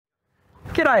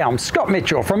G'day, I'm Scott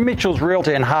Mitchell from Mitchell's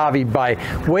Realty in Hervey Bay.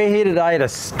 We're here today at a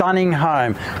stunning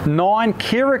home, 9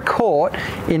 Kirra Court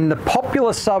in the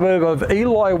popular suburb of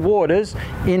Eli Waters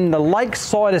in the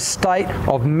lakeside estate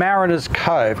of Mariners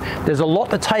Cove. There's a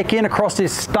lot to take in across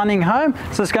this stunning home,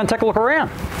 so let's go and take a look around.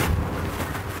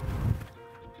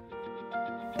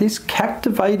 This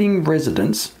captivating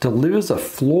residence delivers a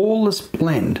flawless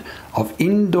blend of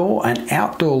indoor and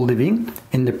outdoor living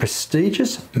in the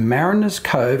prestigious Mariners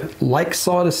Cove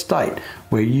lakeside estate,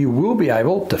 where you will be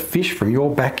able to fish from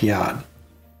your backyard.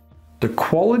 The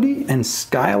quality and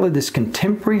scale of this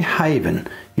contemporary haven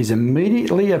is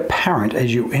immediately apparent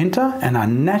as you enter and are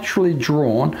naturally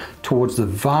drawn towards the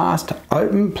vast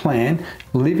open plan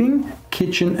living,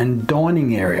 kitchen and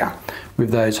dining area with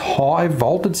those high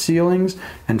vaulted ceilings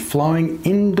and flowing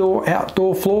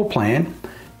indoor-outdoor floor plan.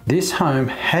 This home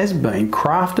has been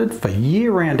crafted for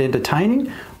year-round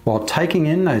entertaining while taking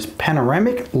in those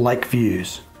panoramic lake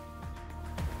views.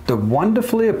 The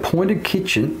wonderfully appointed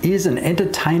kitchen is an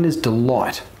entertainer's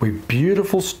delight with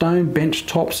beautiful stone bench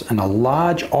tops and a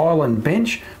large island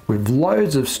bench with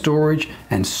loads of storage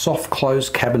and soft close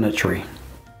cabinetry.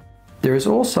 There is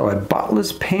also a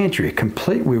butler's pantry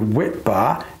complete with wet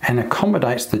bar and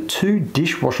accommodates the 2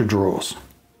 dishwasher drawers.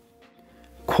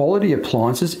 Quality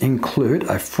appliances include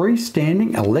a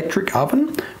freestanding electric oven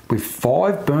with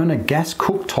 5-burner gas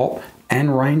cooktop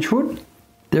and range hood.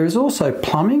 There is also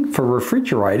plumbing for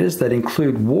refrigerators that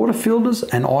include water filters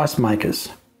and ice makers.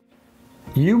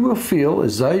 You will feel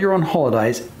as though you're on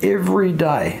holidays every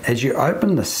day as you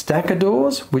open the stacker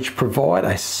doors, which provide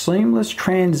a seamless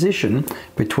transition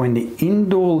between the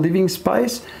indoor living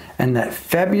space and that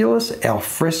fabulous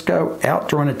alfresco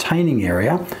outdoor entertaining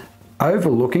area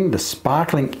overlooking the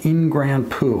sparkling in-ground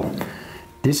pool.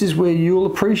 This is where you'll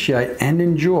appreciate and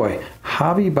enjoy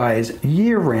Hervey Bay's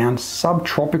year-round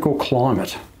subtropical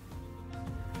climate.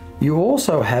 You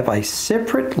also have a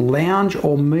separate lounge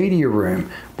or media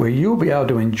room where you'll be able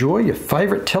to enjoy your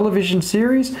favourite television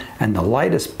series and the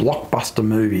latest blockbuster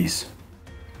movies.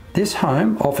 This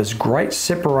home offers great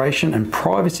separation and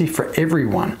privacy for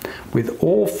everyone, with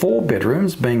all 4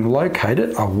 bedrooms being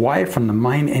located away from the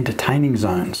main entertaining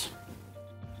zones.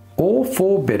 All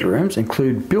 4 bedrooms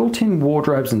include built-in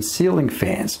wardrobes and ceiling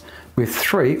fans, with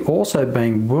 3 also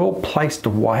being well placed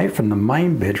away from the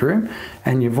main bedroom,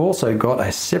 and you've also got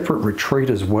a separate retreat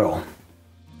as well.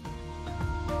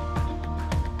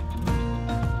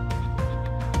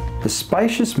 The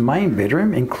spacious main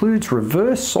bedroom includes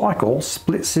reverse cycle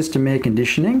split system air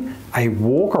conditioning, a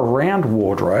walk around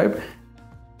wardrobe,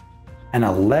 and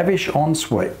a lavish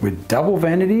ensuite with double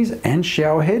vanities and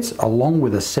shower heads along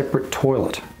with a separate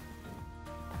toilet.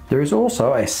 There is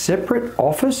also a separate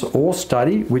office or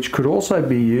study which could also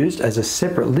be used as a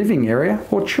separate living area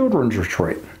or children's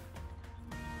retreat.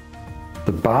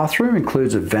 The bathroom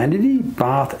includes a vanity,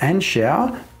 bath and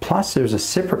shower, plus there is a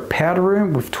separate powder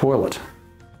room with toilet.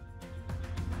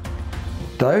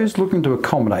 Those looking to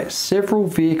accommodate several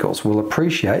vehicles will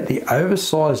appreciate the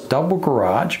oversized double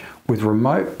garage with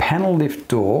remote panel lift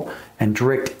door and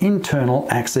direct internal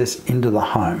access into the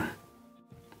home.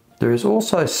 There is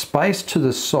also space to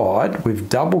the side with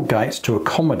double gates to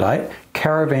accommodate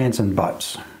caravans and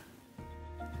boats.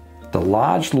 The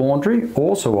large laundry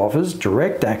also offers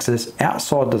direct access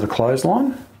outside to the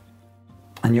clothesline,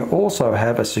 and you also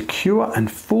have a secure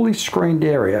and fully screened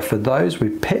area for those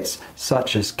with pets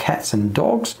such as cats and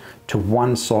dogs to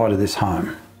one side of this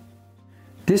home.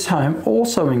 This home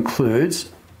also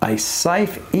includes a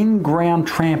safe in-ground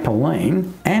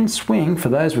trampoline and swing for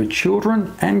those with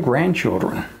children and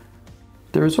grandchildren.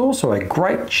 There is also a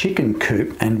great chicken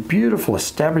coop and beautiful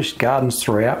established gardens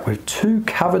throughout with 2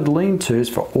 covered lean-tos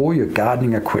for all your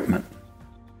gardening equipment.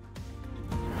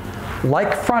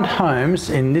 Lakefront homes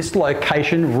in this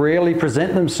location rarely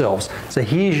present themselves, so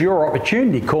here's your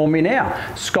opportunity. Call me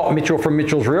now. Scott Mitchell from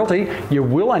Mitchell's Realty. You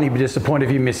will only be disappointed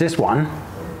if you miss this one.